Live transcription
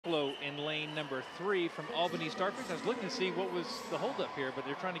lane number 3 from Albany Starfish. I was looking to see what was the holdup here, but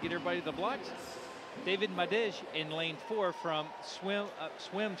they're trying to get everybody to the blocks. David Madej in lane 4 from Swim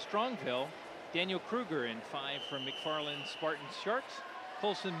Strongville. Daniel Kruger in 5 from McFarland Spartan Sharks.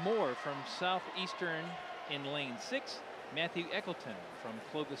 Colson Moore from Southeastern in lane 6. Matthew Eccleton from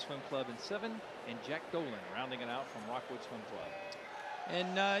Clovis Swim Club in 7. And Jack Dolan rounding it out from Rockwood Swim Club.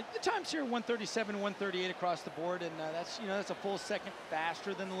 And the times here 137, 138 across the board, and that's a full second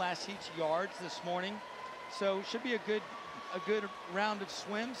faster than the last heat's yards this morning. So should be a good round of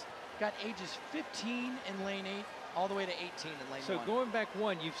swims. Got ages 15 in lane 8 all the way to 18 in lane 1. So going back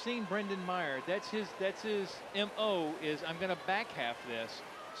one, you've seen Brendan Meyer. That's his MO is I'm going to back half this.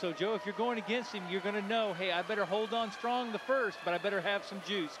 So Joe, if you're going against him, you're going to know, hey, I better hold on strong the first, but I better have some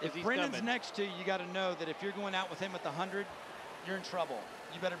juice because he's Brendan's coming. next to you, you got to know that if you're going out with him at the 100, you're in trouble.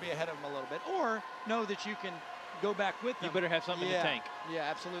 You better be ahead of him a little bit, or know that you can go back with him. You better have something in the tank. Yeah,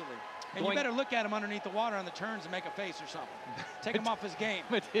 absolutely. And you better look at him underneath the water on the turns and make a face or something. Take him off his game.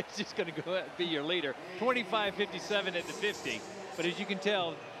 But it's just going to go out and be your leader. 25:57 at the 50. But as you can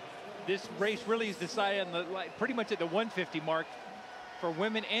tell, this race really is decided on pretty much at the 150 mark for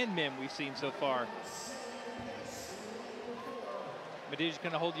women and men we've seen so far. Medeiros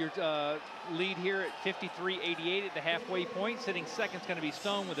going to hold your lead here at 53.88 at the halfway point. Sitting second is going to be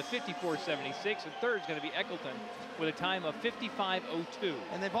Stone with a 54.76, and third is going to be Eccleton with a time of 55.02.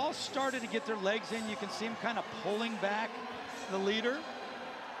 And they've all started to get their legs in. You can see them kind of pulling back the leader.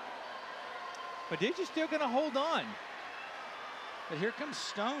 Medeiros still going to hold on. But here comes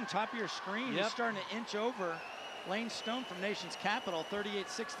Stone, top of your screen. Yep. He's starting to inch over Lane Stone from Nation's Capital,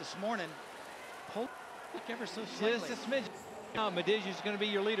 38.6 this morning. Pulled back ever so slightly. Just a smidge. Now Medeiros is going to be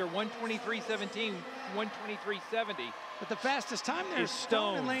your leader, 123.17, 123.70. But the fastest time there is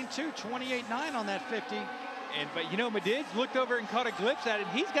Stone in lane 2, 28.9 on that 50. But you know, Medeiros looked over and caught a glimpse at it.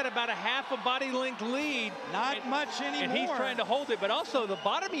 He's got about a half a body length lead. Not much anymore. And he's trying to hold it. But also the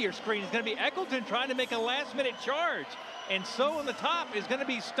bottom of your screen is going to be Eccleton trying to make a last minute charge. And so on the top is going to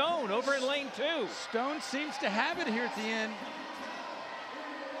be Stone over in lane 2. Stone seems to have it here at the end.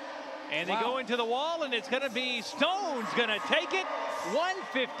 And they go into the wall, and it's going to be Stone's going to take it.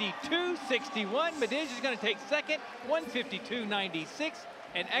 152.61. Medeiros is going to take second, 152.96.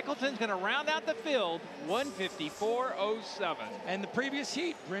 And Eccleton's going to round out the field, 154.07. And the previous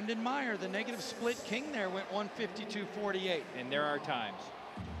heat, Brendan Meyer, the negative split king there, went 152.48. And there are times.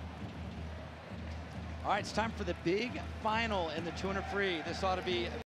 All right, it's time for the big final in the 200 free. This ought to be